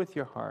mean them with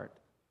your heart.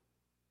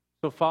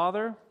 So,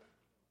 Father,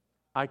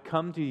 I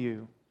come to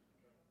you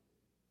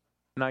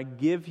and I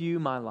give you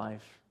my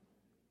life.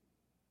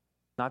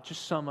 Not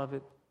just some of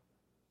it,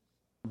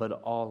 but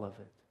all of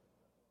it.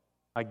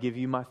 I give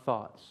you my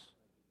thoughts.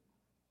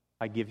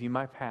 I give you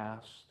my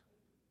past.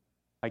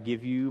 I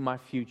give you my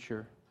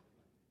future.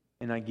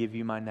 And I give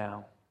you my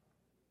now.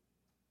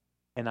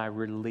 And I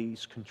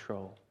release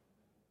control.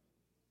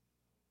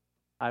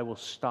 I will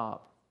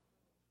stop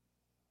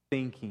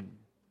thinking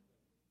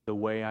the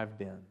way I've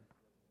been.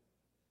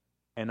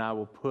 And I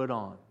will put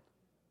on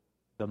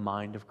the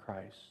mind of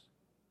Christ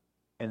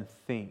and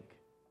think,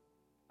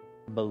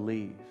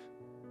 believe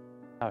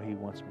how He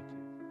wants me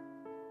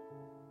to.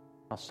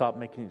 I'll stop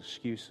making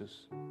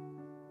excuses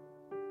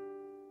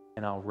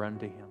and I'll run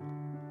to Him.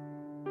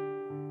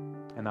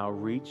 And I'll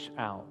reach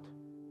out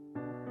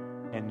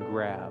and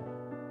grab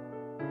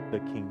the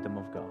kingdom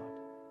of God.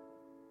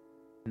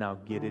 Now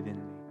get it in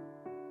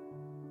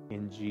me.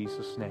 In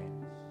Jesus'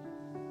 name.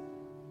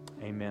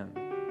 Amen.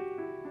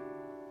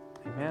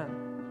 Amen.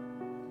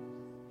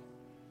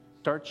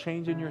 Start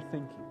changing your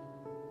thinking.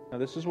 Now,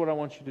 this is what I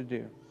want you to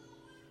do.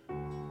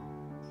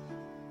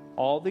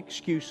 All the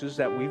excuses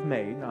that we've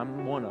made,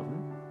 I'm one of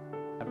them.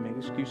 I've made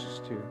excuses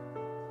too.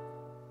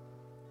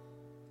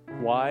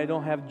 Why I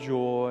don't have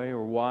joy,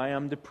 or why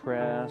I'm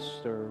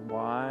depressed, or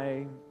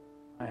why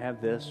I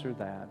have this or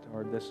that,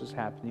 or this is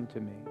happening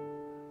to me,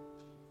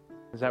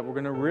 is that we're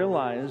going to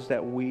realize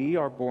that we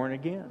are born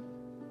again.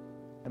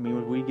 I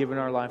mean, we've given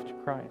our life to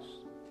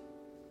Christ.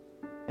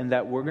 And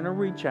that we're going to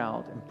reach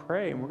out and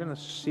pray, and we're going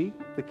to seek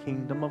the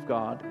kingdom of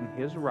God and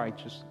His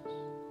righteousness.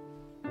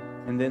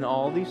 And then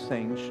all these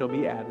things shall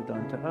be added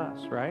unto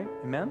us, right?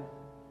 Amen?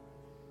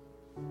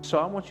 So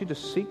I want you to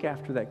seek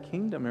after that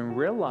kingdom and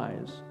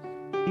realize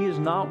He is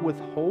not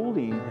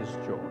withholding His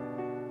joy.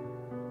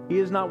 He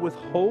is not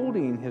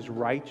withholding His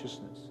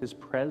righteousness, His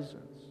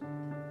presence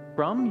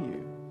from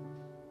you.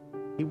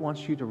 He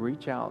wants you to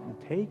reach out and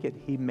take it.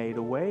 He made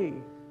a way.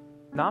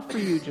 Not for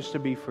you just to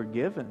be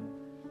forgiven,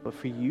 but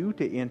for you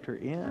to enter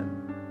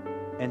in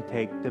and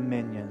take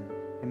dominion.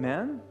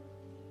 Amen?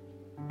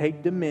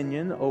 Take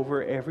dominion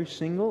over every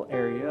single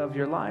area of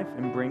your life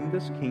and bring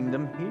this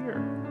kingdom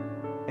here.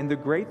 And the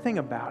great thing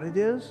about it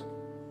is,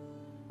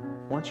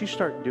 once you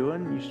start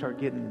doing, you start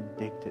getting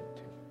addicted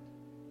to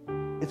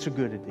it. It's a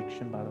good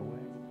addiction, by the way.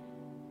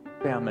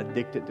 Say, I'm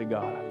addicted to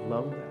God. I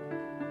love that.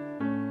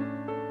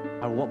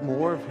 I want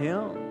more of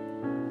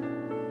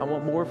Him. I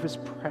want more of His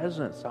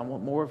presence. I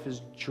want more of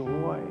His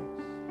joy.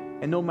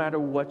 And no matter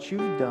what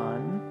you've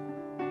done,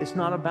 it's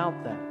not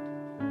about that.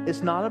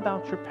 It's not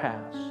about your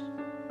past.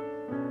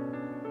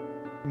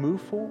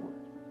 Move forward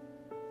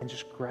and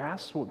just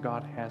grasp what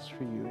God has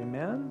for you.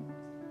 Amen?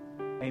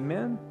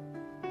 Amen?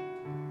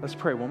 Let's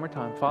pray one more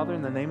time. Father,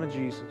 in the name of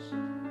Jesus,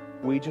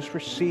 we just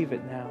receive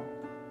it now.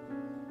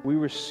 We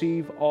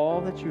receive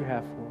all that you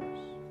have for us.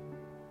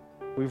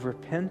 We've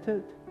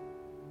repented.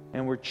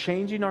 And we're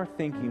changing our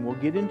thinking.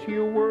 We'll get into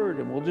your word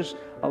and we'll just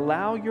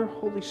allow your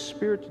Holy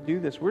Spirit to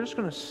do this. We're just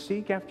going to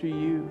seek after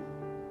you.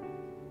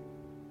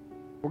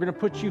 We're going to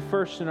put you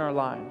first in our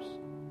lives.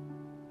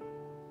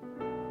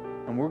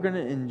 And we're going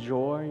to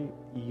enjoy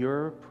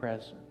your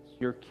presence,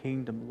 your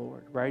kingdom,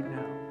 Lord, right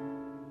now.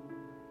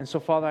 And so,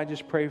 Father, I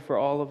just pray for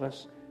all of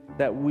us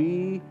that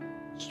we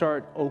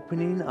start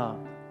opening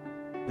up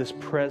this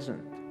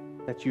present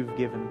that you've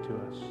given to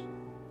us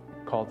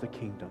called the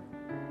kingdom.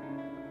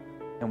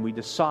 And we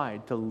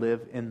decide to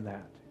live in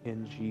that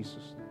in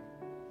Jesus'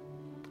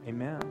 name.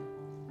 Amen.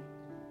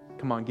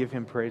 Come on, give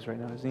Him praise right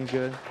now. Isn't He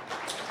good?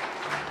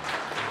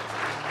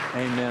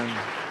 Amen.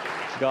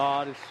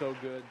 God is so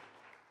good.